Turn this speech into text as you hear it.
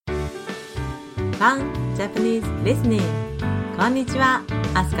Fun Japanese Listening こんにちは、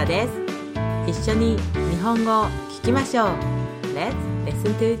あすかです。一緒に日本語を聞きましょう。 Let's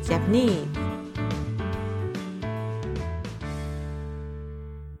listen to Japanese.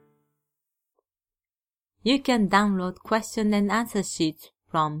 You can download question and answer sheets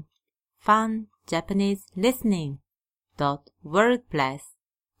from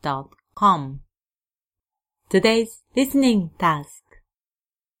funjapaneselistening.wordpress.com. Today's listening task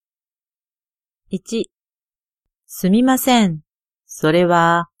 1、すみません。それ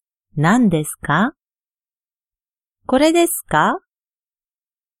は何ですか？これですか？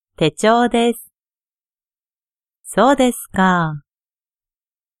手帳です。そうですか。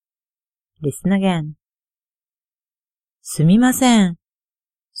Listen again. すみません。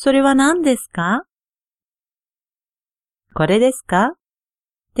それは何ですか？これですか？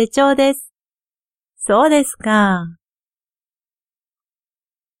手帳です。そうですか。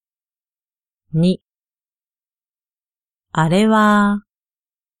2、あれは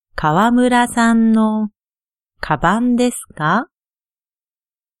川村さんのカバンですか？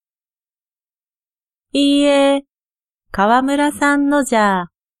いいえ、川村さんのじゃ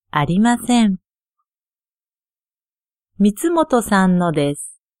ありません。三本さんので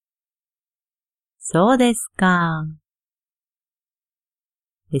す。そうですか。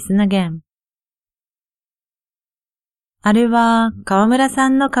Listen again. あれは川村さ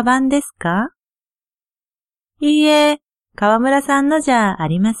んのカバンですか？いいえ、川村さんのじゃあ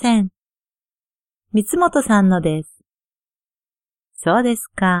りません。三本さんのです。そうです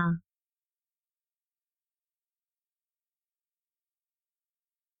か。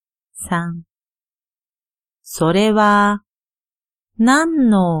3、それは何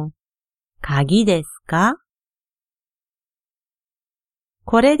の鍵ですか？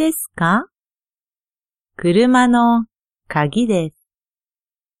これですか？車の鍵です。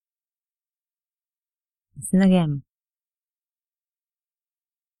Listen again.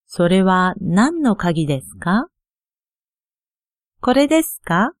 それは何の鍵ですか？これです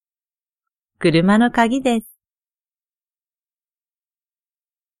か？車の鍵です。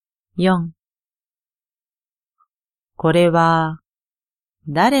4、これは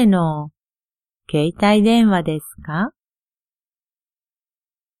誰の携帯電話ですか？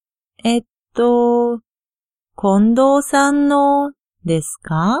近藤さんのです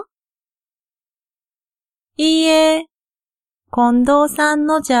か？いいえ、近藤さん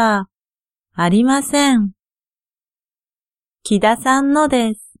のじゃありません。木田さんの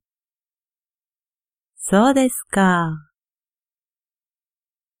です。そうですか。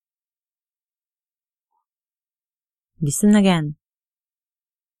Listen again.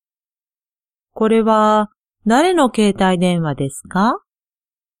 これは誰の携帯電話ですか？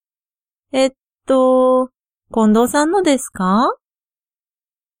近藤さんのですか？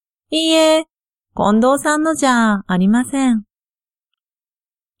いいえ、近藤さんのじゃありません。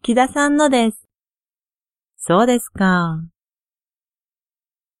木田さんのです。そうですか。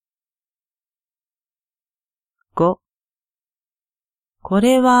5、こ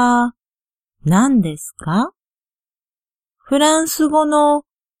れは何ですか？フランス語の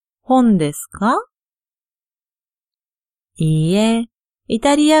本ですか？いいえ、イ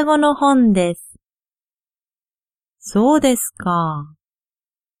タリア語の本です。そうですか。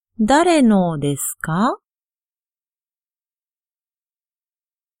誰のですか？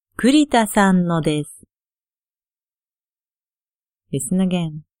栗田さんのです。Listen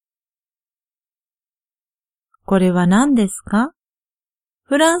again. これは何ですか？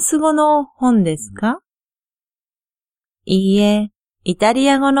フランス語の本ですか？いいえ、イタリ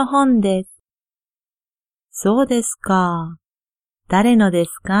ア語の本です。そうですか。誰ので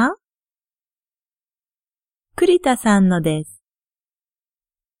すか？栗田さんのです。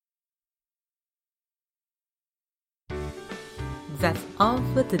That's all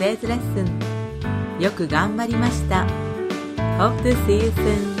for today's lesson. よく頑張りました。Hope to see you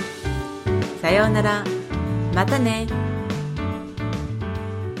soon. さようなら。またね。